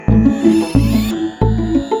Hello,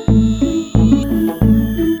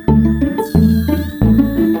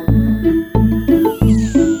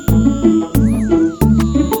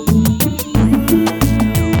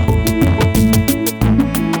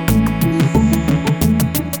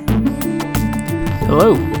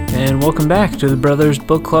 and welcome back to the Brothers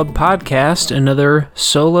Book Club podcast, another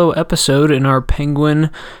solo episode in our Penguin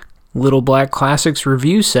Little Black Classics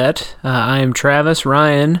review set. I am Travis.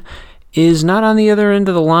 Ryan is not on the other end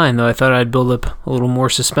of the line, though I thought I'd build up a little more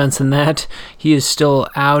suspense than that. He is still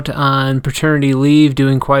out on paternity leave,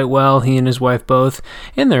 doing quite well, he and his wife both,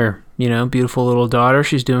 and their beautiful little daughter.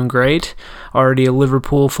 She's doing great. Already a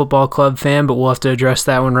Liverpool Football Club fan, but we'll have to address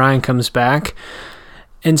that when Ryan comes back.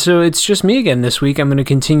 And so it's just me again this week. I'm going to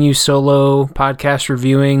continue solo podcast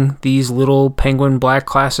reviewing these little Penguin Black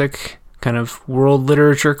Classic kind of world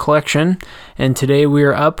literature collection. And today we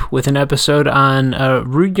are up with an episode on a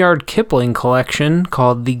Rudyard Kipling collection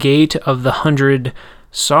called The Gate of the 100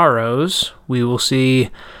 Sorrows. We will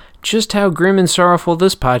see just how grim and sorrowful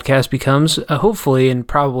this podcast becomes, hopefully, and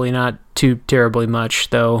probably not too terribly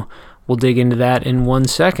much, though we'll dig into that in 1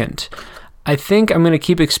 second. I think I'm going to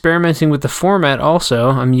keep experimenting with the format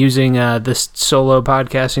also. I'm using this solo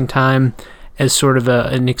podcasting time as sort of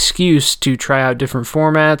an excuse to try out different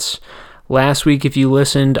formats. Last week, if you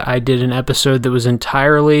listened, I did an episode that was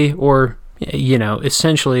entirely, or,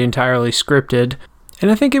 essentially entirely scripted, and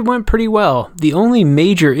I think it went pretty well. The only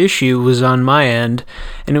major issue was on my end,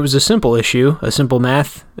 and it was a simple issue, a simple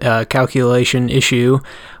math calculation issue,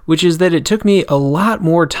 which is that it took me a lot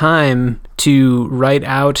more time to write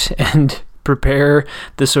out and prepare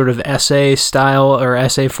the sort of essay style or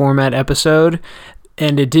essay format episode,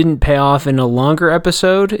 and it didn't pay off in a longer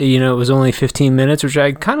episode. It was only 15 minutes, which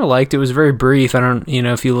I kind of liked. It was very brief. I don't,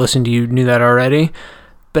 if you listened, you knew that already,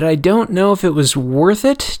 but I don't know if it was worth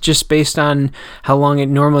it just based on how long it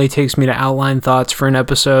normally takes me to outline thoughts for an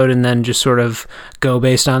episode and then just sort of go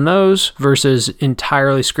based on those versus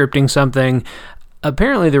entirely scripting something.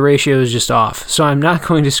 Apparently the ratio is just off, so I'm not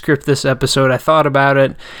going to script this episode. I thought about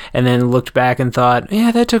it and then looked back and thought,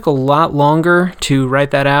 yeah, that took a lot longer to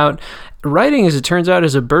write that out. Writing, as it turns out,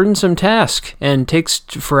 is a burdensome task and takes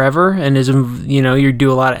forever and is, you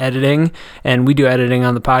do a lot of editing, and we do editing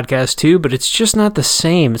on the podcast too, but it's just not the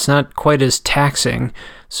same. It's not quite as taxing.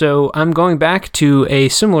 So I'm going back to a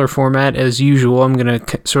similar format as usual. I'm going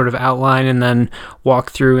to sort of outline and then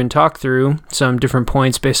walk through and talk through some different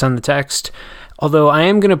points based on the text. Although I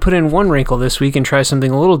am going to put in one wrinkle this week and try something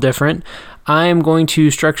a little different. I am going to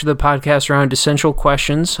structure the podcast around essential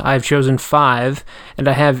questions. I've chosen 5, and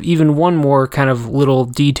I have even one more kind of little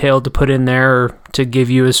detail to put in there or to give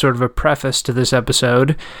you as sort of a preface to this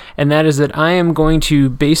episode, and that is that I am going to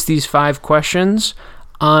base these 5 questions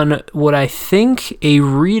on what I think a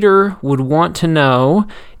reader would want to know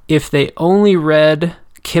if they only read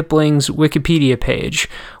Kipling's Wikipedia page.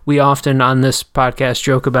 We often on this podcast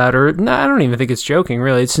joke about, I don't even think it's joking,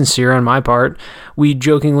 really. It's sincere on my part. We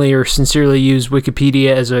jokingly or sincerely use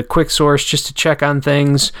Wikipedia as a quick source just to check on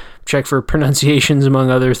things, check for pronunciations,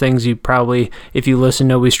 among other things. You probably, if you listen,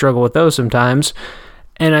 know we struggle with those sometimes.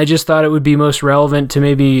 And I just thought it would be most relevant to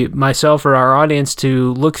maybe myself or our audience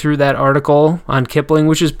to look through that article on Kipling,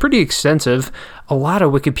 which is pretty extensive. A lot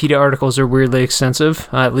of Wikipedia articles are weirdly extensive,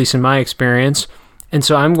 at least in my experience. And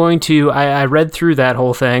so I'm going to, I read through that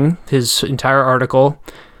whole thing, his entire article,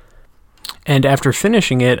 and after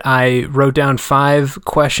finishing it, I wrote down 5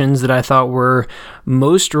 questions that I thought were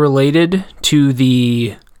most related to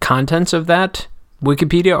the contents of that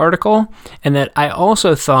Wikipedia article, and that I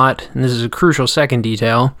also thought, and this is a crucial second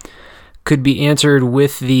detail, could be answered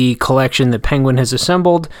with the collection that Penguin has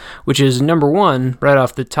assembled, which is number 1, right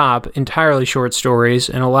off the top, entirely short stories,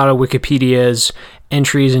 and a lot of Wikipedia's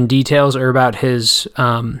entries and details are about his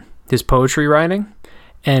poetry writing,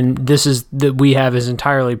 and this is that we have is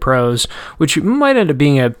entirely prose, which might end up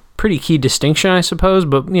being a pretty key distinction, I suppose,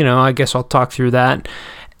 but I guess I'll talk through that.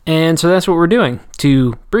 And so that's what we're doing.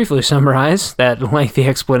 To briefly summarize that lengthy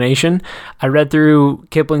explanation, I read through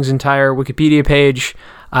Kipling's entire Wikipedia page.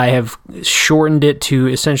 I have shortened it to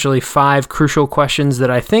essentially 5 crucial questions that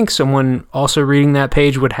I think someone also reading that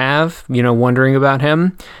page would have, wondering about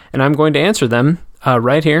him. And I'm going to answer them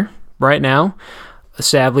right here, right now.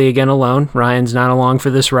 Sadly, again, alone. Ryan's not along for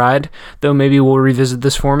this ride, though maybe we'll revisit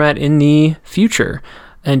this format in the future.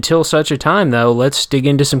 Until such a time, though, let's dig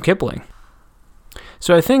into some Kipling.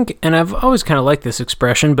 So I think, and I've always kind of liked this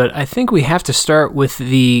expression, but I think we have to start with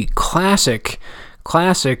the classic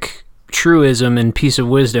truism and piece of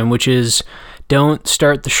wisdom, which is don't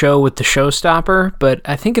start the show with the showstopper, but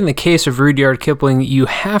I think in the case of Rudyard Kipling, you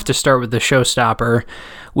have to start with the showstopper,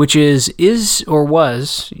 which is or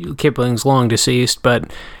was, Kipling's long deceased, but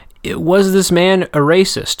was this man a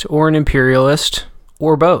racist or an imperialist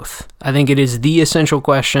or both? I think it is the essential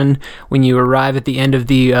question when you arrive at the end of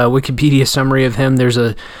the Wikipedia summary of him. There's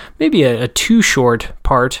maybe a too short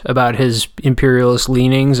part about his imperialist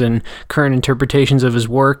leanings and current interpretations of his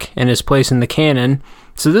work and his place in the canon.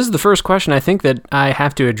 So this is the first question I think that I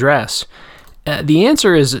have to address. The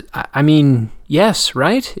answer is, I mean, yes,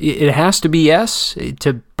 right? It has to be yes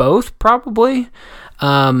to both, probably.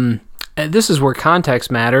 This is where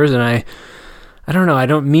context matters, and I don't know, I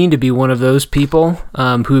don't mean to be one of those people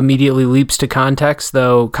who immediately leaps to context,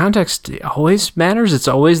 though context always matters. It's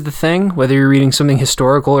always the thing. Whether you're reading something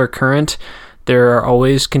historical or current, there are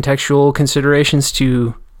always contextual considerations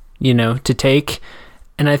to take.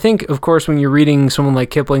 And I think, of course, when you're reading someone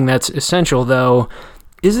like Kipling, that's essential, though.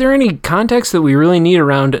 Is there any context that we really need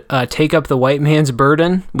around Take Up the White Man's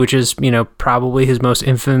Burden, which is, probably his most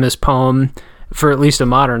infamous poem for at least a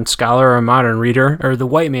modern scholar or a modern reader, or The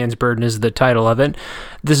White Man's Burden is the title of it.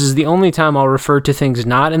 This is the only time I'll refer to things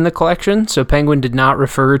not in the collection, so Penguin did not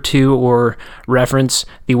refer to or reference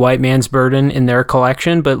The White Man's Burden in their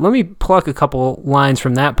collection, but let me pluck a couple lines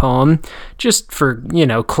from that poem, just for,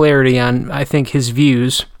 clarity on, I think, his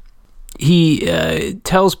views. He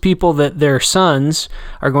tells people that their sons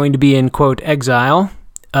are going to be in, quote, exile,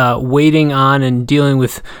 waiting on and dealing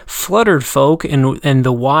with fluttered folk and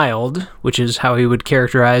the wild, which is how he would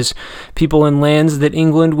characterize people in lands that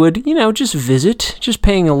England would, just visit, just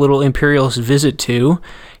paying a little imperialist visit to.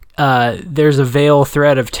 There's a veil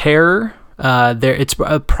thread of terror. It's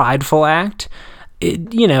a prideful act.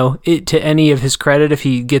 To any of his credit, if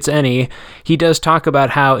he gets any, he does talk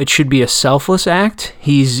about how it should be a selfless act.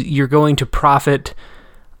 You're going to profit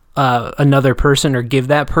another person or give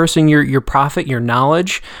that person your profit, your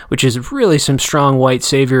knowledge, which is really some strong white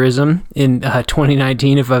saviorism in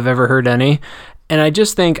 2019, if I've ever heard any. And I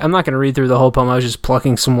just think, I'm not going to read through the whole poem, I was just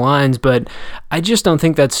plucking some lines, but I just don't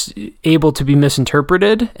think that's able to be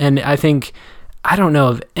misinterpreted. And I don't know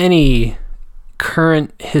of any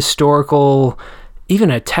current historical,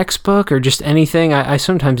 even a textbook or just anything. I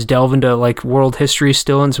sometimes delve into like world history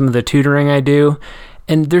still in some of the tutoring I do.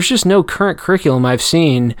 And there's just no current curriculum I've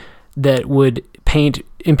seen that would paint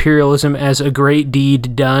imperialism as a great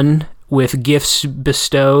deed done with gifts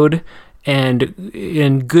bestowed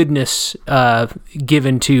and goodness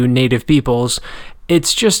given to native peoples.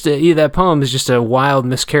 It's just, that poem is just a wild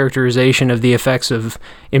mischaracterization of the effects of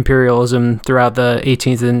imperialism throughout the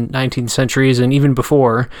 18th and 19th centuries and even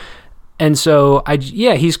before. And so,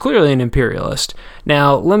 he's clearly an imperialist.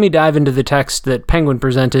 Now, let me dive into the text that Penguin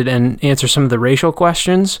presented and answer some of the racial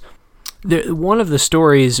questions. One of the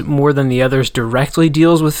stories, more than the others, directly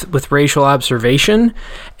deals with racial observation,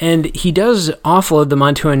 and he does offload them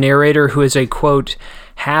onto a narrator who is a, quote,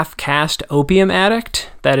 half-caste opium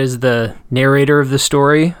addict. That is the narrator of the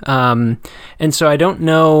story. And so I don't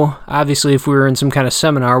know, obviously, if we were in some kind of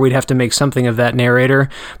seminar, we'd have to make something of that narrator.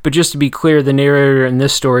 But just to be clear, the narrator in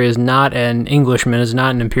this story is not an Englishman, is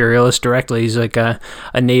not an imperialist directly. He's like a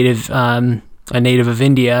native of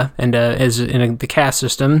India and is in the caste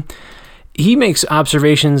system. He makes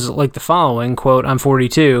observations like the following, quote, I'm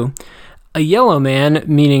 42. A yellow man,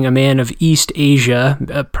 meaning a man of East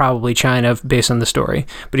Asia, probably China based on the story,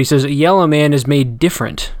 but he says a yellow man is made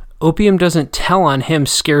different. Opium doesn't tell on him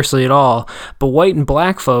scarcely at all, but white and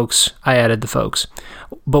black folks, I added the folks,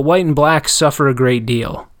 but white and black suffer a great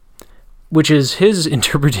deal, which is his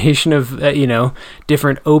interpretation of,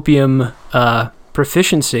 different opium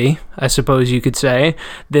proficiency, I suppose you could say.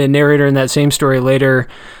 The narrator in that same story later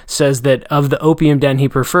says that of the opium den he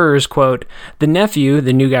prefers, quote, the nephew,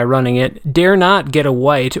 the new guy running it, dare not get a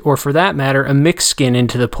white, or for that matter, a mixed skin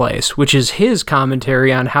into the place, which is his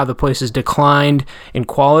commentary on how the place has declined in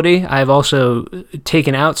quality. I've also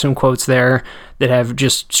taken out some quotes there that have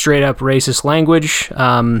just straight up racist language,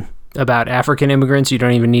 about African immigrants. You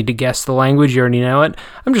don't even need to guess the language. You already know it.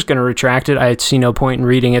 I'm just going to retract it. I see no point in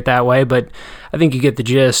reading it that way, but I think you get the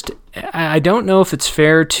gist. I don't know if it's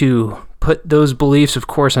fair to put those beliefs, of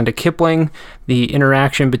course, onto Kipling. The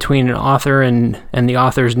interaction between an author and the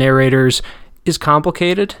author's narrators is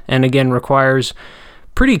complicated and, again, requires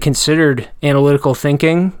pretty considered analytical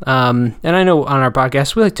thinking. And I know on our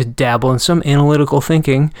podcast we like to dabble in some analytical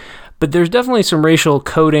thinking, but there's definitely some racial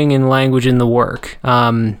coding and language in the work.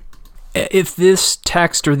 If this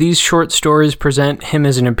text or these short stories present him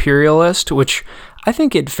as an imperialist, which I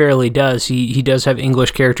think it fairly does, he does have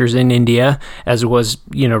English characters in India, as it was,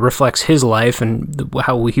 reflects his life and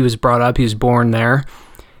how he was brought up. He was born there.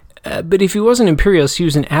 But if he was an imperialist, he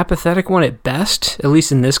was an apathetic one at best, at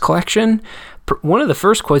least in this collection. One of the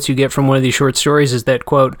first quotes you get from one of these short stories is that,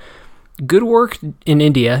 quote, "Good work in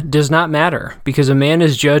India does not matter because a man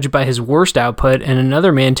is judged by his worst output and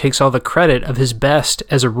another man takes all the credit of his best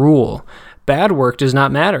as a rule. Bad work does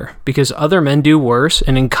not matter because other men do worse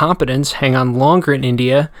and incompetents hang on longer in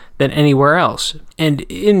India than anywhere else." And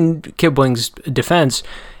in Kipling's defense,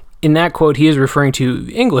 in that quote, he is referring to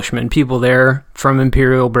Englishmen, people there from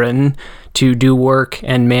Imperial Britain to do work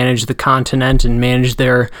and manage the continent and manage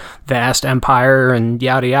their vast empire and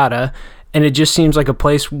yada yada. And it just seems like a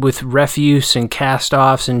place with refuse and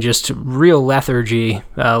cast-offs and just real lethargy,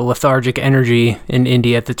 lethargic energy in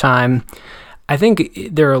India at the time. I think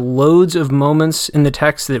there are loads of moments in the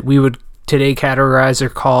text that we would today categorize or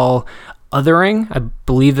call othering. I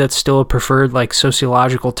believe that's still a preferred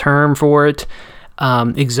sociological term for it.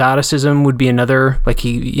 Exoticism would be another,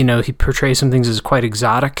 he portrays some things as quite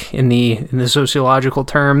exotic in the sociological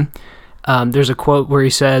term. There's a quote where he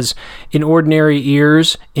says, "In ordinary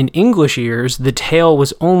ears, in English ears, the tale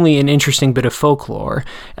was only an interesting bit of folklore,"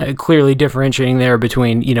 clearly differentiating there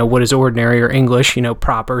between, what is ordinary or English,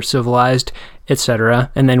 proper, civilized,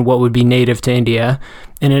 etc., and then what would be native to India.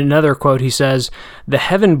 And in another quote, he says, "The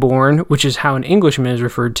heaven-born, which is how an Englishman is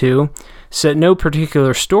referred to, set no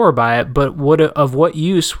particular store by it, but of what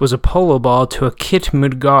use was a polo ball to a Kit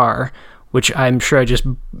Mudgar," which I'm sure I just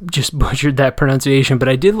butchered that pronunciation, but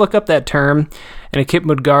I did look up that term, and a Kit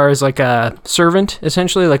Mudgar is like a servant,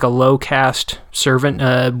 essentially, like a low-caste servant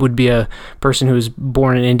would be a person who was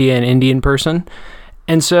born in India, an Indian person.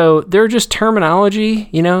 And so they're just terminology,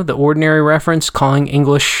 the ordinary reference, calling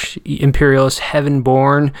English imperialists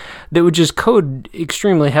heaven-born, that would just code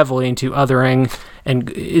extremely heavily into othering and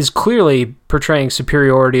is clearly portraying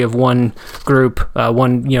superiority of one group,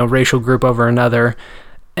 one racial group over another.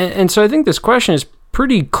 And so I think this question is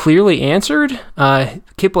pretty clearly answered.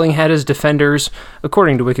 Kipling had his defenders,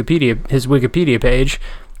 according to Wikipedia, his Wikipedia page,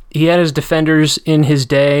 he had his defenders in his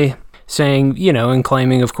day saying, and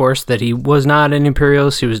claiming, of course, that he was not an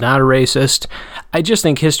imperialist, he was not a racist. I just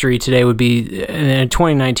think history today would be, a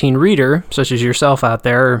 2019 reader, such as yourself out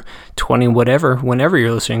there, or 20 whatever, whenever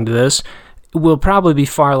you're listening to this, will probably be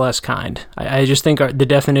far less kind. I just think the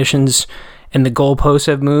definitions and the goalposts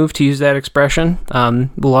have moved, to use that expression,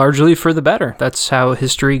 largely for the better. That's how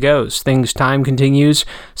history goes. Time continues,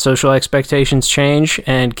 social expectations change,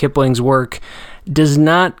 and Kipling's work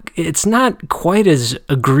it's not quite as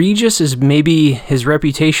egregious as maybe his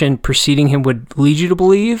reputation preceding him would lead you to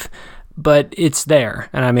believe, but it's there.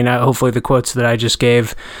 And I mean, hopefully the quotes that I just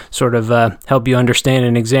gave sort of help you understand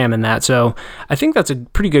and examine that. So I think that's a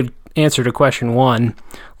pretty good answer to question one.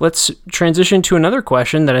 Let's transition to another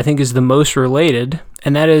question that I think is the most related,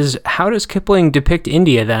 and that is, how does Kipling depict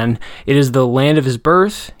India then? It is the land of his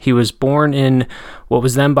birth. He was born in what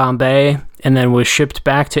was then Bombay, and then was shipped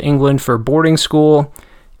back to England for boarding school.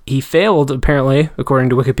 He failed, apparently, according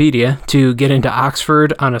to Wikipedia, to get into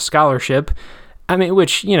Oxford on a scholarship. I mean,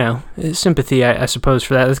 which, sympathy, I suppose,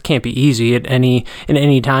 for that. It can't be easy in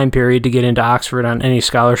any time period to get into Oxford on any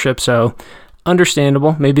scholarship, so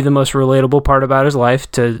understandable, maybe the most relatable part about his life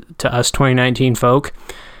to us 2019 folk.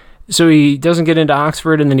 So he doesn't get into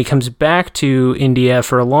Oxford, and then he comes back to India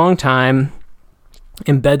for a long time,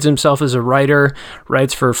 embeds himself as a writer,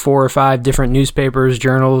 writes for 4 or 5 different newspapers,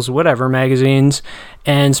 journals, whatever, magazines,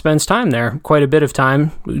 and spends time there, quite a bit of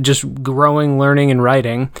time, just growing, learning, and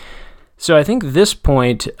writing. So I think this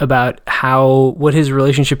point about what his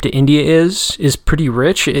relationship to India is pretty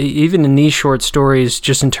rich, even in these short stories,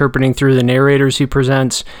 just interpreting through the narrators he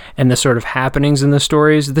presents and the sort of happenings in the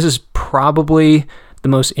stories. This is probably the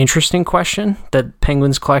most interesting question that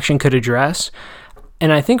Penguin's collection could address.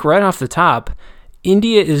 And I think right off the top,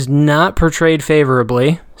 India is not portrayed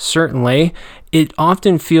favorably, certainly. It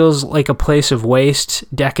often feels like a place of waste,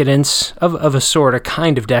 decadence, of a sort, a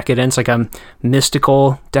kind of decadence, like a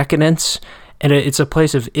mystical decadence. And it's a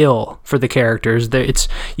place of ill for the characters. It's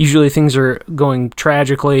usually things are going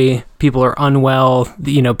tragically, people are unwell,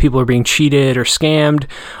 people are being cheated or scammed,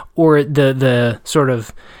 or the sort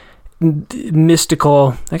of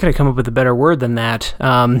mystical, I gotta come up with a better word than that,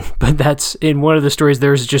 but that's in one of the stories.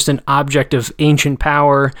 There's just an object of ancient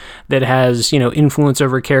power that has influence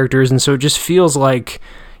over characters, and so it just feels like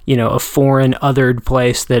a foreign, othered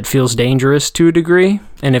place that feels dangerous to a degree.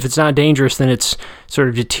 And if it's not dangerous, then it's sort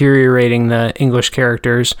of deteriorating the English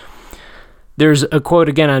characters. There's a quote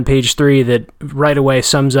again on page 3 that right away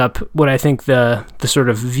sums up what I think the sort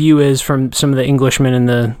of view is from some of the Englishmen in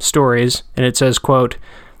the stories, and it says, quote,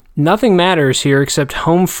 Nothing matters here except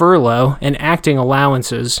home furlough and acting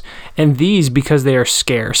allowances, and these because they are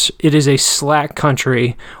scarce. It is a slack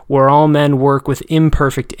country where all men work with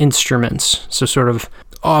imperfect instruments. So sort of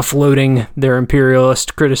offloading their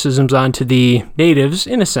imperialist criticisms onto the natives,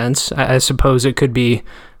 in a sense. I suppose it could be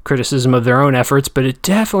criticism of their own efforts, but it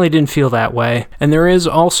definitely didn't feel that way. And there is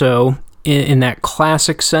also, in that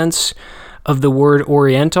classic sense of the word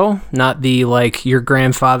Oriental, not the like your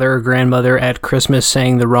grandfather or grandmother at Christmas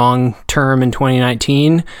saying the wrong term in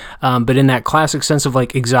 2019, but in that classic sense of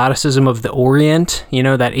like exoticism of the Orient, you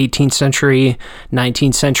know, that 18th century,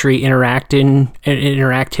 19th century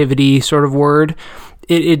interactivity sort of word.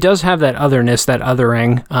 It does have that otherness, that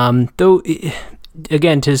othering, though,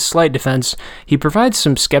 again, to his slight defense, he provides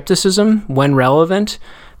some skepticism when relevant.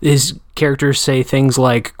 His characters say things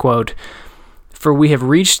like, quote, "For we have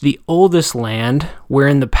reached the oldest land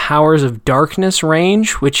wherein the powers of darkness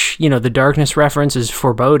range," which, you know, the darkness reference is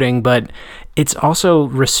foreboding, but it's also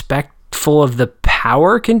respectful of the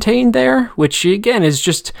power contained there, which again is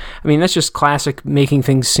just, I mean, that's just classic making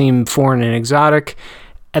things seem foreign and exotic.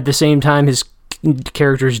 At the same time, his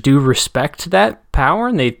characters do respect that power,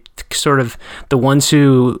 and they sort of, the ones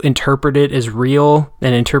who interpret it as real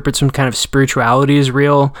and interpret some kind of spirituality as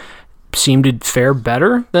real seem to fare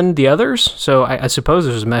better than the others. So I suppose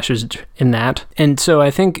there's a message in that. And so I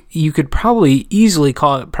think you could probably easily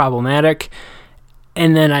call it problematic.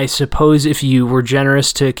 And then I suppose if you were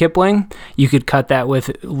generous to Kipling, you could cut that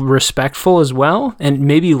with respectful as well, and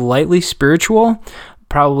maybe lightly spiritual.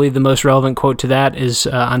 Probably the most relevant quote to that is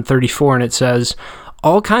on 34, and it says,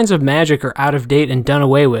 "All kinds of magic are out of date and done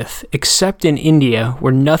away with, except in India,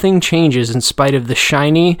 where nothing changes in spite of the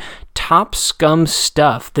shiny, top scum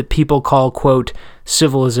stuff that people call, quote,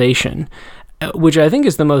 civilization," which I think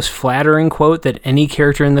is the most flattering quote that any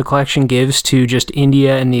character in the collection gives to just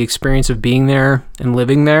India and the experience of being there and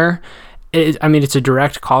living there. I mean, it's a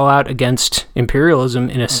direct call out against imperialism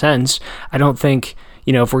in a sense. I don't think,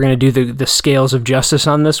 you know, if we're going to do the scales of justice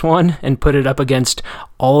on this one and put it up against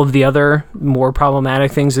all of the other more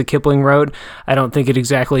problematic things that Kipling wrote, I don't think it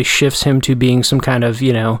exactly shifts him to being some kind of,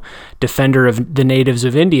 you know, defender of the natives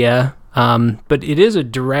of India. But it is a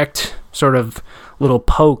direct sort of little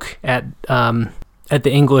poke at the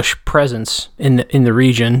English presence in the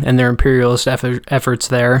region and their imperialist efforts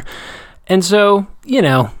there. And so, you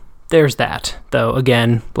know, there's that, though.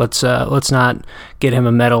 Again, let's not get him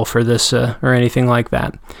a medal for this or anything like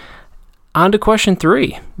that. On to question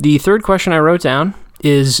 3. The third question I wrote down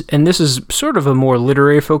is, and this is sort of a more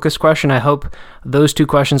literary focused question. I hope those two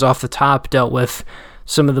questions off the top dealt with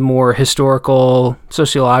some of the more historical,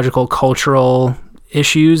 sociological, cultural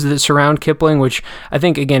issues that surround Kipling, which I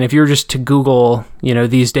think, again, if you were just to Google, you know,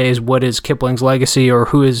 these days, what is Kipling's legacy or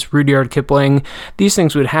who is Rudyard Kipling, these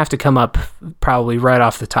things would have to come up probably right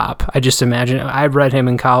off the top. I just imagine, I read him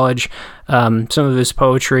in college, some of his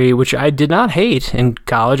poetry, which I did not hate in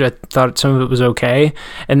college. I thought some of it was okay.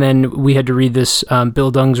 And then we had to read this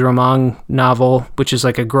Bildungsroman novel, which is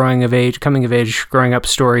like a coming of age, growing up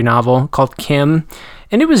story novel called Kim.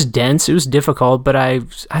 And it was dense, it was difficult, but I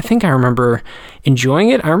think I remember enjoying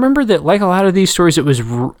it. I remember that, like a lot of these stories, it was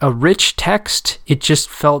a rich text. It just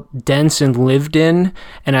felt dense and lived in.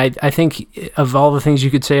 And I think of all the things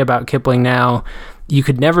you could say about Kipling now, you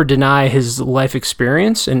could never deny his life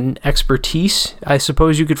experience and expertise. I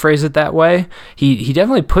suppose you could phrase it that way. He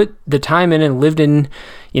definitely put the time in and lived in,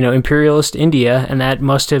 you know, imperialist India, and that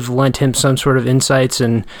must have lent him some sort of insights,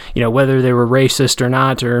 and, you know, whether they were racist or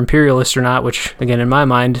not, or imperialist or not, which, again, in my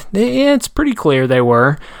mind, it's pretty clear they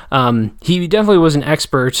were. He definitely was an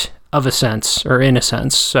expert of a sense, or in a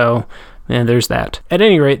sense, so... and there's that. At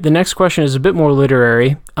any rate, the next question is a bit more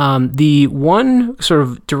literary. The one sort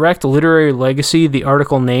of direct literary legacy the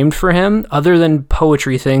article named for him, other than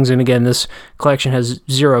poetry things, and again, this collection has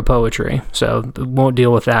zero poetry, so won't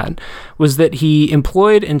deal with that, was that he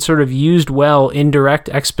employed and sort of used well indirect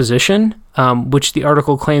exposition, which the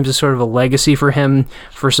article claims is sort of a legacy for him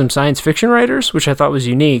for some science fiction writers, which I thought was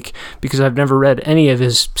unique because I've never read any of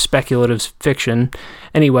his speculative fiction.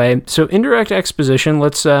 Anyway, so indirect exposition,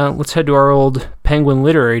 let's head to our old Penguin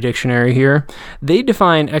Literary Dictionary here. They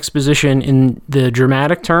define exposition in the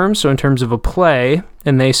dramatic terms, so in terms of a play,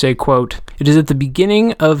 and they say, quote, "It is at the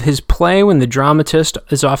beginning of his play when the dramatist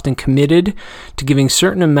is often committed to giving a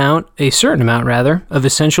certain amount of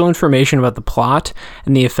essential information about the plot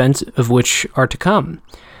and the events of which are to come.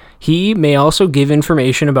 He may also give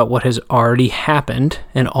information about what has already happened,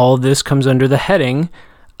 and all this comes under the heading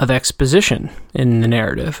of exposition in the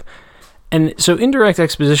narrative." And so indirect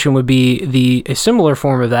exposition would be a similar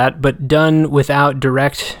form of that, but done without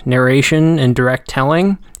direct narration and direct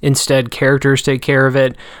telling. Instead, characters take care of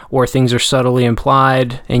it, or things are subtly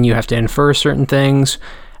implied, and you have to infer certain things.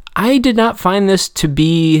 I did not find this to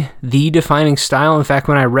be the defining style. In fact,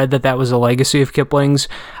 when I read that was a legacy of Kipling's,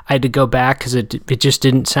 I had to go back because it just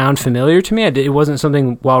didn't sound familiar to me. It wasn't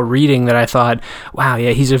something while reading that I thought, wow, yeah,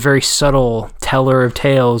 he's a very subtle teller of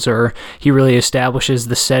tales, or he really establishes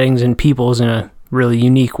the settings and peoples in a really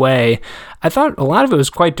unique way. I thought a lot of it was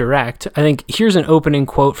quite direct. I think here's an opening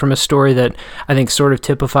quote from a story that I think sort of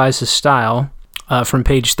typifies his style, from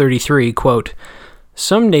page 33, quote,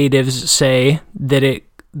 "Some natives say that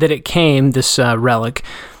it came, this relic,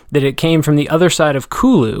 that it came from the other side of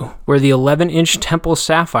Kulu, where the 11-inch temple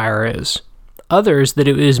sapphire is. Others that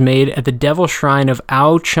it was made at the devil shrine of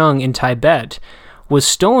Ao Chung in Tibet, was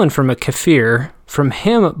stolen from a Kafir, from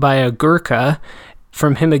him by a Gurkha,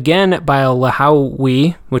 from him again by a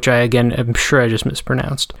Lahawi," which I'm sure I just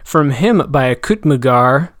mispronounced, "from him by a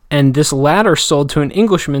Kutmugar, and this latter sold to an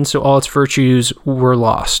Englishman, so all its virtues were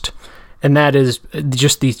lost." And that is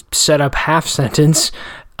just the set-up half sentence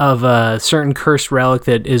of a certain cursed relic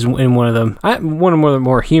that is in one of the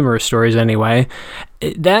more humorous stories anyway.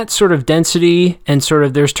 That sort of density and sort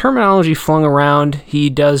of, there's terminology flung around. He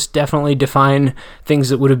does definitely define things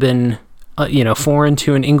that would have been, foreign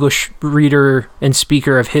to an English reader and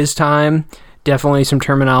speaker of his time. Definitely some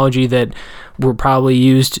terminology that were probably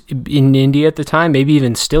used in India at the time, maybe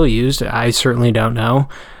even still used. I certainly don't know.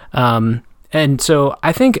 And so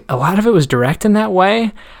I think a lot of it was direct in that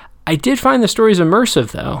way. I did find the stories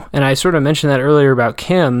immersive, though, and I sort of mentioned that earlier about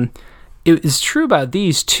Kim. It is true about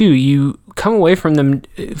these, too. You come away from them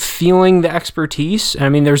feeling the expertise. I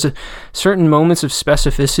mean, there's certain moments of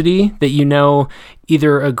specificity that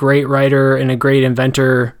either a great writer and a great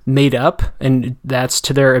inventor made up, and that's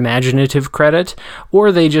to their imaginative credit,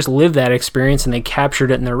 or they just lived that experience and they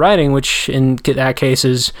captured it in their writing, which in that case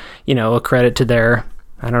is, a credit to their,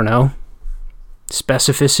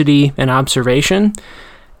 specificity and observation.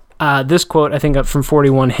 This quote, I think from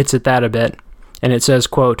 41, hits at that a bit, and it says,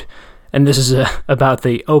 quote, and this is about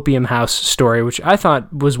the Opium House story, which I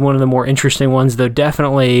thought was one of the more interesting ones, though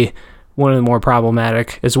definitely one of the more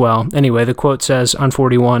problematic as well. Anyway, the quote says on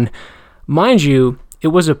 41, "Mind you, it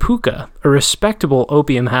was a puka, a respectable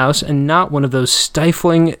opium house, and not one of those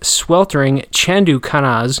stifling, sweltering chandu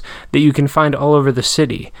khanas that you can find all over the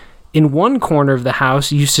city. In one corner of the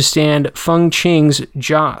house used to stand Feng Qing's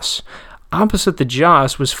joss. Opposite the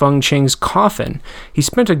joss was Feng Qing's coffin. He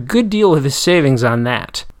spent a good deal of his savings on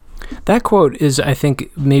that." That quote is, I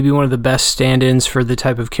think, maybe one of the best stand-ins for the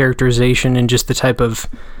type of characterization and just the type of,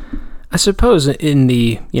 I suppose, in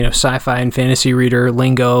the, sci-fi and fantasy reader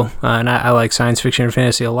lingo, and I like science fiction and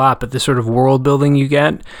fantasy a lot, but the sort of world building you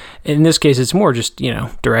get, in this case, it's more just,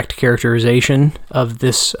 direct characterization of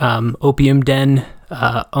this opium den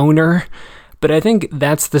owner. But I think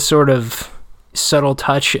that's the sort of subtle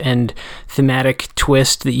touch and thematic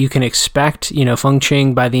twist that you can expect. Feng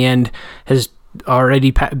Qing by the end has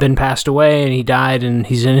already been passed away, and he died, and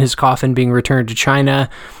he's in his coffin being returned to China,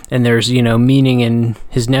 and there's meaning in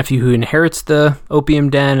his nephew who inherits the opium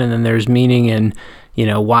den, and then there's meaning in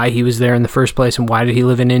why he was there in the first place and why did he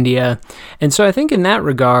live in India. And so I think in that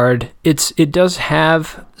regard it does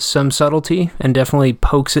have some subtlety and definitely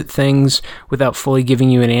pokes at things without fully giving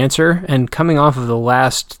you an answer. And coming off of the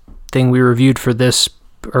last thing we reviewed for this,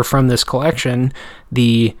 or from this collection,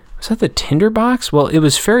 was that the Tinderbox? Well, it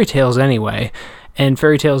was Fairy Tales anyway, and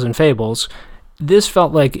Fairy Tales and Fables. This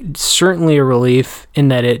felt like certainly a relief in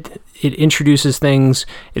that it introduces things,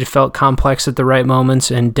 it felt complex at the right moments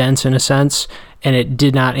and dense in a sense, and it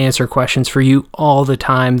did not answer questions for you all the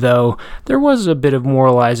time, though there was a bit of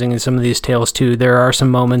moralizing in some of these tales too. There are some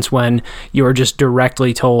moments when you're just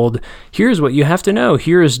directly told, here's what you have to know,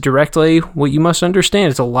 here is directly what you must understand.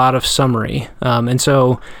 It's a lot of summary. And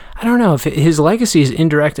so I don't know if his legacy is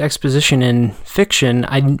indirect exposition in fiction.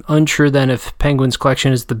 I'm unsure then if Penguin's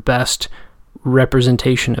collection is the best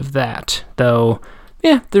representation of that, though.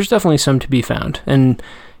 Yeah, there's definitely some to be found. And,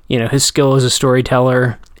 his skill as a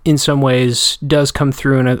storyteller in some ways does come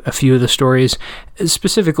through in a few of the stories,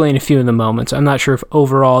 specifically in a few of the moments. I'm not sure if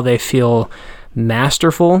overall they feel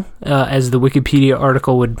masterful, as the Wikipedia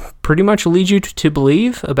article would pretty much lead you to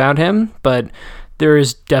believe about him, but there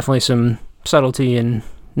is definitely some subtlety and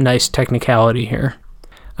nice technicality here.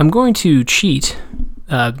 I'm going to cheat.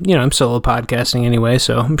 I'm solo podcasting anyway,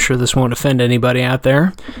 so I'm sure this won't offend anybody out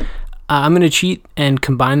there. I'm going to cheat and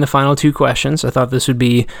combine the final two questions. I thought this would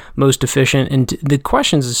be most efficient, and the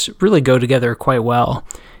questions really go together quite well.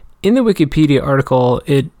 In the Wikipedia article,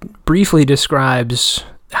 it briefly describes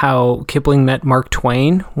how Kipling met Mark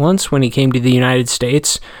Twain once when he came to the United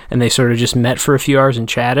States, and they sort of just met for a few hours and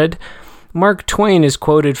chatted. Mark Twain is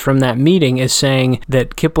quoted from that meeting as saying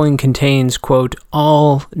that Kipling contains, quote,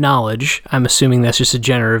 all knowledge. I'm assuming that's just a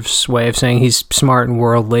generous way of saying he's smart and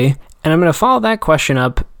worldly. And I'm going to follow that question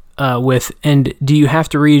up with, and do you have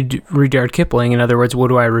to read Rudyard Kipling? In other words, what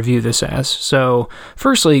do I review this as? So,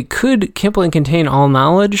 firstly, could Kipling contain all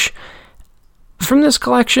knowledge? From this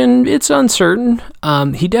collection, it's uncertain.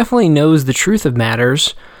 He definitely knows the truth of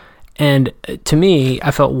matters. And to me,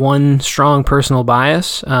 I felt one strong personal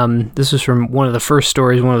bias. This was from one of the first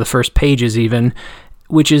stories, one of the first pages even,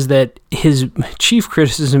 which is that his chief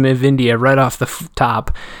criticism of India right off the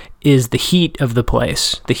top is the heat of the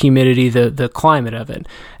place, the humidity, the climate of it.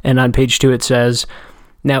 And on page 2 it says,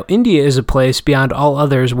 now India is a place beyond all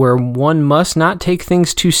others where one must not take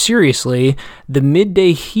things too seriously, the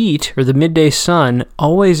midday heat or the midday sun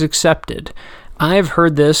always excepted. I've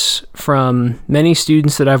heard this from many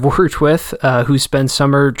students that I've worked with who spend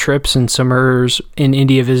summer trips and summers in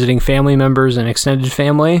India visiting family members and extended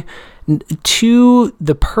family. To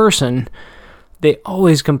the person, they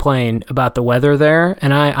always complain about the weather there,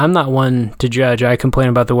 and I'm not one to judge. I complain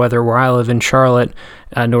about the weather where I live in Charlotte,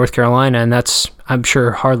 North Carolina, and that's, I'm sure,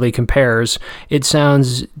 hardly compares. It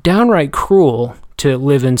sounds downright cruel to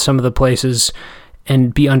live in some of the places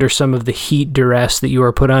and be under some of the heat duress that you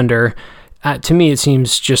are put under. To me, it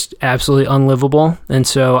seems just absolutely unlivable, and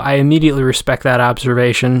so I immediately respect that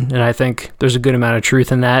observation, and I think there's a good amount of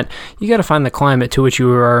truth in that. You got to find the climate to which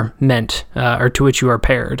you are meant, or to which you are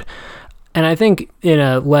paired. And I think in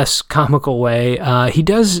a less comical way, he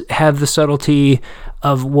does have the subtlety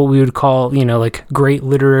of what we would call, like great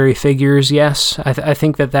literary figures. Yes, I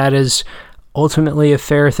think that is ultimately a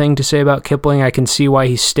fair thing to say about Kipling. I can see why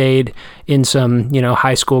he stayed in some,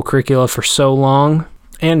 high school curricula for so long.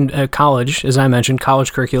 And college, as I mentioned,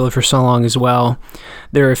 college curricula for so long as well.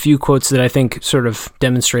 There are a few quotes that I think sort of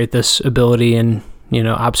demonstrate this ability and,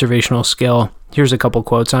 observational skill. Here's a couple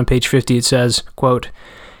quotes. On page 50, it says, quote,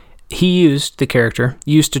 the character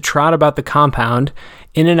used to trot about the compound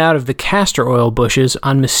in and out of the castor oil bushes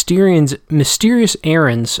on mysterious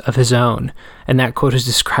errands of his own. And that quote is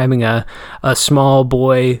describing a small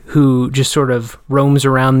boy who just sort of roams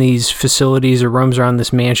around these facilities or roams around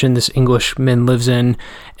this mansion this Englishman lives in.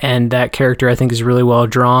 And that character, I think, is really well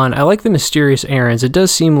drawn. I like the mysterious errands. It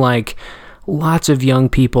does seem like lots of young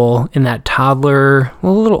people in that toddler,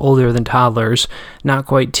 well, a little older than toddlers, not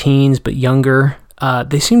quite teens, but younger.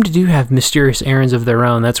 They seem to have mysterious errands of their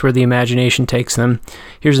own. That's where the imagination takes them.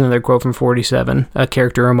 Here's another quote from 47. A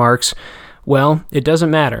character remarks, well, it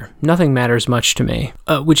doesn't matter. Nothing matters much to me.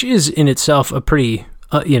 Which is in itself a pretty,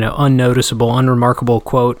 unnoticeable, unremarkable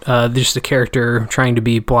quote. Just a character trying to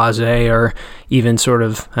be blasé or even sort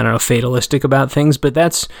of, fatalistic about things. But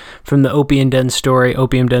that's from the Opium Den story,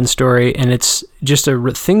 and it's just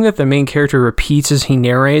a thing that the main character repeats as he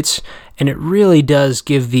narrates. And it really does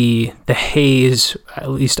give the haze,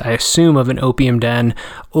 at least I assume, of an opium den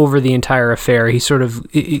over the entire affair. He sort of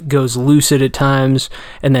it goes lucid at times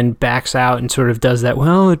and then backs out and sort of does that,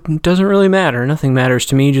 well, it doesn't really matter. Nothing matters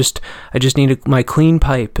to me. I just need my clean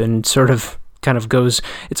pipe, and sort of kind of goes,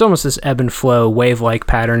 it's almost this ebb and flow wave-like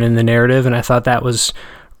pattern in the narrative. And I thought that was,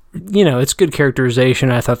 it's good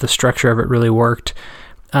characterization. I thought the structure of it really worked.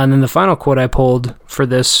 And then the final quote I pulled for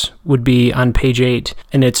this would be on page 8,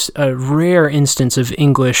 and it's a rare instance of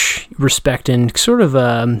English respect and sort of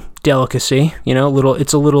delicacy.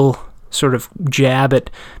 It's a little sort of jab at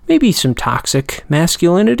maybe some toxic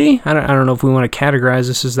masculinity. I don't know if we want to categorize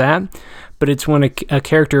this as that, but it's when a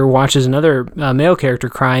character watches another male character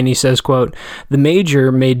cry, and he says, quote, the major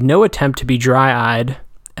made no attempt to be dry-eyed.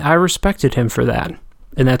 I respected him for that.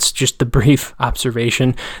 And that's just the brief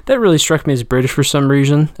observation. That really struck me as British for some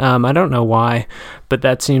reason. I don't know why, but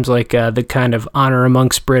that seems like the kind of honor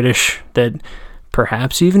amongst British that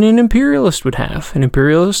perhaps even an imperialist would have. An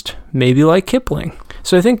imperialist, maybe like Kipling.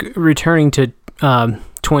 So I think returning to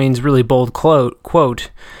Twain's really bold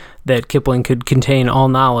quote that Kipling could contain all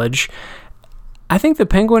knowledge, I think the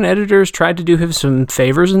Penguin editors tried to do him some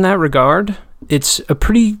favors in that regard. It's a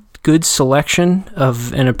pretty good selection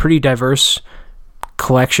and a pretty diverse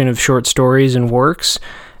collection of short stories and works.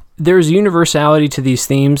 There's universality to these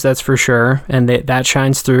themes, that's for sure, and that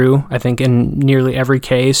shines through, I think, in nearly every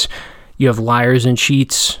case. You have liars and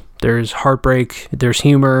cheats, there's heartbreak, there's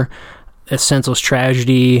humor, a senseless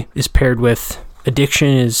tragedy is paired with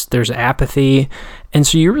addiction, there's apathy, and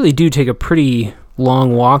so you really do take a pretty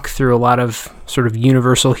long walk through a lot of sort of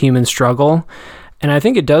universal human struggle. And I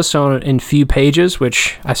think it does so in few pages,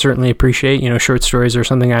 which I certainly appreciate. Short stories are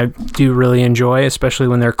something I do really enjoy, especially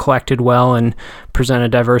when they're collected well and present a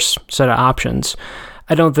diverse set of options.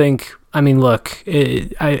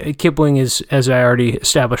 Kipling is, as I already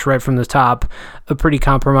established right from the top, a pretty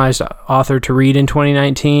compromised author to read in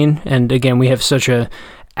 2019. And again, we have such a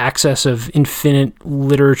access of infinite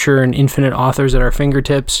literature and infinite authors at our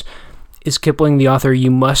fingertips. Is Kipling the author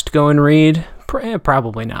you must go and read?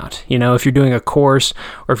 Probably not. If you're doing a course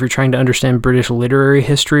or if you're trying to understand British literary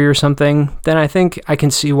history or something, then I think I can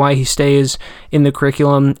see why he stays in the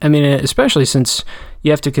curriculum. I mean, especially since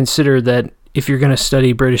you have to consider that if you're going to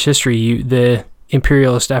study British history, the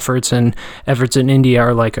imperialist efforts in India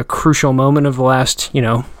are like a crucial moment of the last,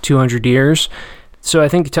 200 years. So I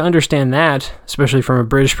think to understand that, especially from a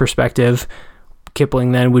British perspective,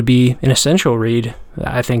 Kipling then would be an essential read,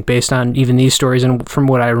 I think, based on even these stories and from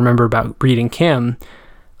what I remember about reading Kim.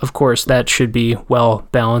 Of course, that should be well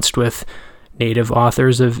balanced with native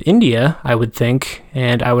authors of India, I would think,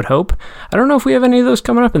 and I would hope. I don't know if we have any of those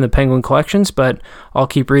coming up in the Penguin collections, but I'll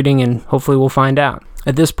keep reading and hopefully we'll find out.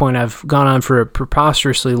 At this point, I've gone on for a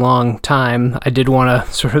preposterously long time. I did want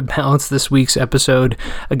to sort of balance this week's episode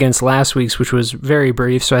against last week's, which was very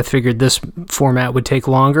brief, so I figured this format would take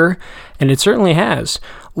longer, and it certainly has.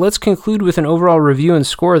 Let's conclude with an overall review and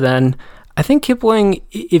score then. I think Kipling,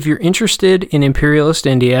 if you're interested in imperialist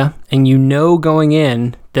India, and going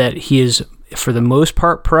in that he is, for the most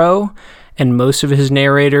part, pro, and most of his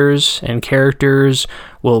narrators and characters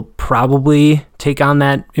will probably take on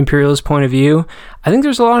that imperialist point of view, I think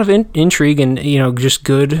there's a lot of intrigue and, just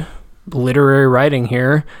good literary writing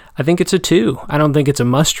here. I think it's a 2. I don't think it's a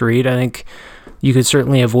must-read. I think you could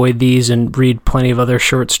certainly avoid these and read plenty of other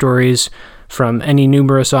short stories from any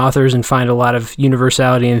numerous authors and find a lot of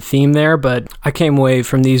universality and theme there, but I came away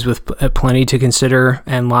from these with plenty to consider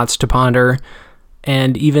and lots to ponder.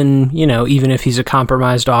 And even if he's a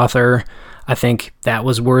compromised author, I think that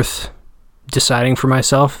was worth deciding for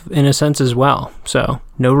myself in a sense as well. So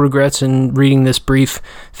no regrets in reading this brief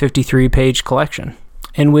 53-page collection.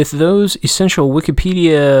 And with those essential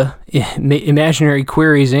Wikipedia imaginary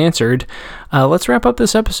queries answered, let's wrap up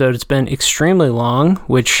this episode. It's been extremely long,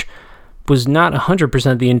 which was not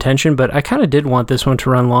 100% the intention, but I kind of did want this one to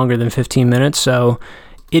run longer than 15 minutes, so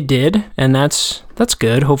it did, and that's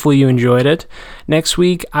good. Hopefully you enjoyed it. Next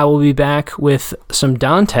week, I will be back with some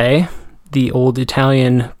Dante, the old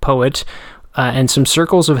Italian poet, and some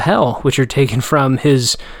Circles of Hell, which are taken from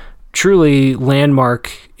his truly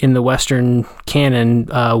landmark in the Western canon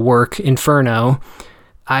work, Inferno.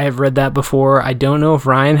 I have read that before. I don't know if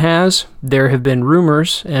Ryan has. There have been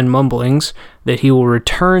rumors and mumblings that he will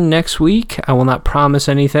return next week. I will not promise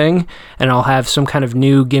anything, and I'll have some kind of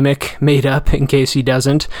new gimmick made up in case he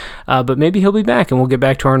doesn't. But maybe he'll be back, and we'll get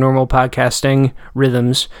back to our normal podcasting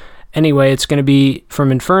rhythms. Anyway, it's going to be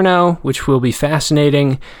from Inferno, which will be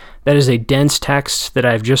fascinating. That is a dense text that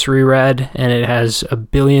I've just reread, and it has a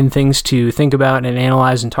billion things to think about and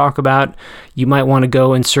analyze and talk about. You might want to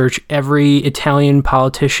go and search every Italian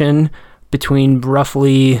politician between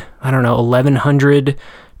roughly, 1100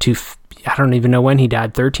 to, I don't even know when he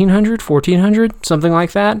died, 1300, 1400, something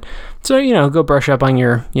like that. So, go brush up on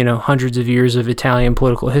your, hundreds of years of Italian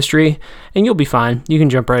political history, and you'll be fine. You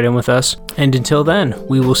can jump right in with us. And until then,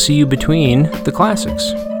 we will see you between the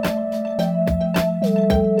classics.